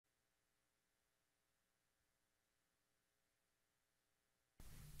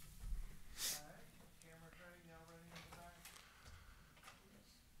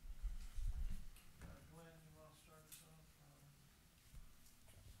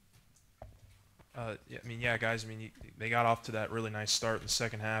Yeah, I mean, yeah, guys. I mean, they got off to that really nice start in the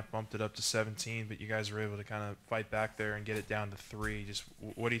second half, bumped it up to 17, but you guys were able to kind of fight back there and get it down to three. Just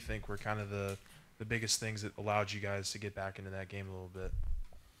what do you think were kind of the biggest things that allowed you guys to get back into that game a little bit?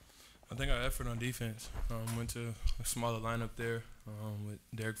 I think our effort on defense went to a smaller lineup there with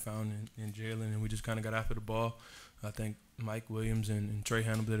Derek Fountain and Jalen, and we just kind of got after the ball. I think Mike Williams and Trey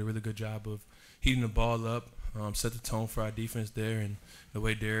Hannibal did a really good job of heating the ball up, set the tone for our defense there, and the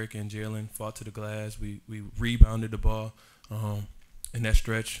way Derek and Jalen fought to the glass, we rebounded the ball in that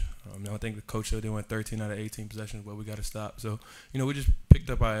stretch. I think the coach said they went 13 out of 18 possessions, but we got to stop. So, we just picked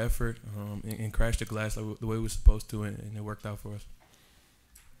up our effort and crashed the glass the way we were supposed to, and it worked out for us.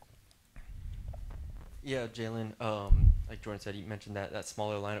 Yeah, Jalen. Like Jordan said, you mentioned that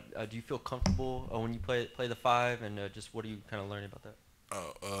smaller lineup. Do you feel comfortable when you play the five, and just what are you kind of learning about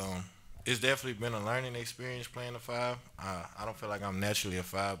that? It's definitely been a learning experience playing the five. I don't feel like I'm naturally a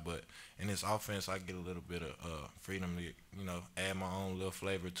five, but in this offense, I get a little bit of freedom to add my own little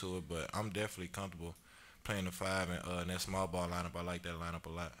flavor to it. But I'm definitely comfortable playing the five and in that small ball lineup. I like that lineup a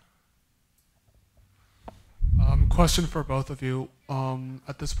lot. Question for both of you.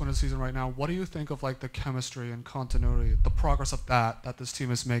 At this point of the season right now, what do you think of like the chemistry and continuity, the progress of that this team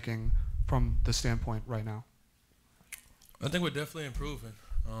is making from the standpoint right now? I think we're definitely improving.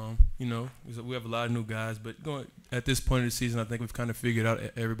 We have a lot of new guys, but at this point of the season, I think we've kind of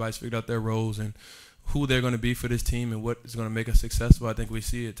everybody's figured out their roles and who they're going to be for this team and what is going to make us successful. I think we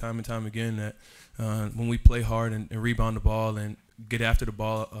see it time and time again that when we play hard and rebound the ball and get after the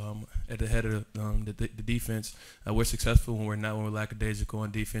ball at the head of the defense, we're successful. When we're lackadaisical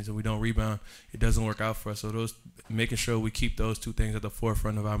on defense and we don't rebound, it doesn't work out for us. So making sure we keep those two things at the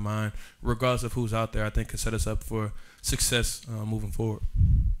forefront of our mind, regardless of who's out there, I think can set us up for success moving forward.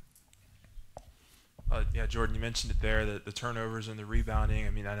 Yeah, Jordan, you mentioned it there, the turnovers and the rebounding.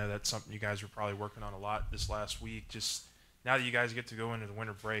 I mean, I know that's something you guys were probably working on a lot this last week. Just now that you guys get to go into the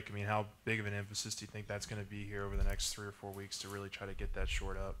winter break, I mean, how big of an emphasis do you think that's going to be here over the next 3 or 4 weeks to really try to get that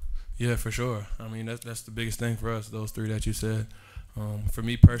short up? Yeah, for sure. I mean, that's the biggest thing for us, those three that you said. For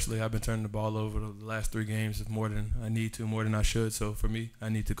me personally, I've been turning the ball over the last 3 games more than I need to, more than I should. So for me, I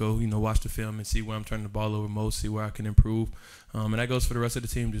need to go, watch the film and see where I'm turning the ball over most, see where I can improve. And that goes for the rest of the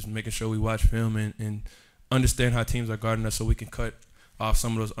team, just making sure we watch film and understand how teams are guarding us so we can cut off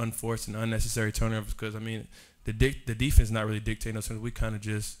some of those unforced and unnecessary turnovers. Because, I mean, the defense is not really dictating those turnovers. We kind of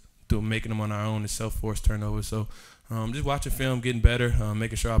just making them on our own and self-forced turnovers. So just watching film, getting better,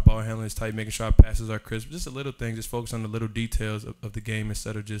 making sure our ball handling is tight, making sure our passes are crisp. Just a little thing, just focus on the little details of the game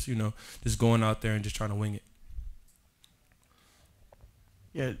instead of just, just going out there and just trying to wing it.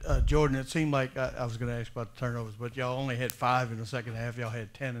 Yeah, Jordan, it seemed like I was going to ask about the turnovers, but y'all only had 5 in the second half. Y'all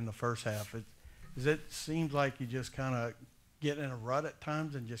had 10 in the first half. It seems like you just kind of get in a rut at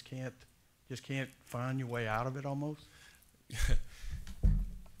times and just can't find your way out of it almost?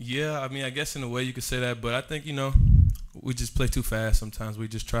 Yeah, I mean, I guess in a way you could say that, but I think, we just play too fast sometimes. We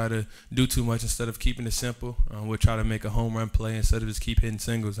just try to do too much instead of keeping it simple. We'll try to make a home run play instead of just keep hitting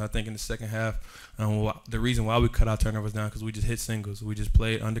singles. I think in the second half, the reason why we cut our turnovers down because we just hit singles. We just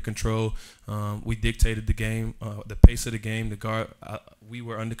played under control. We dictated the game, the pace of the game. We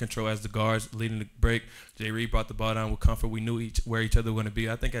were under control as the guards leading the break. Jay Reed brought the ball down with comfort. We knew where each other were going to be.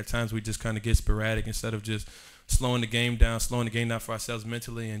 I think at times we just kind of get sporadic instead of just slowing the game down for ourselves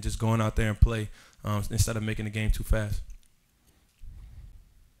mentally and just going out there and play instead of making the game too fast.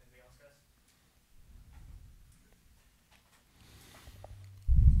 Anything else,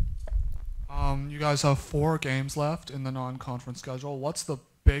 guys? You guys have 4 games left in the non-conference schedule. What's the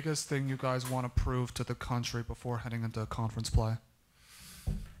biggest thing you guys want to prove to the country before heading into conference play?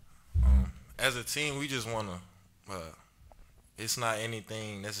 As a team, we just want to it's not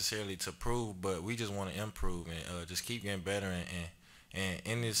anything necessarily to prove, but we just want to improve and just keep getting better and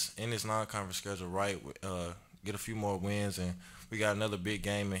in this non-conference schedule, right? Get a few more wins, and we got another big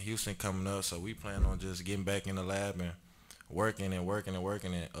game in Houston coming up, so we plan on just getting back in the lab and working and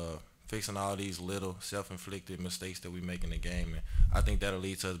fixing all these little self-inflicted mistakes that we make in the game, and I think that'll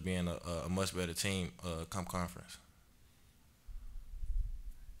lead to us being a much better team come conference.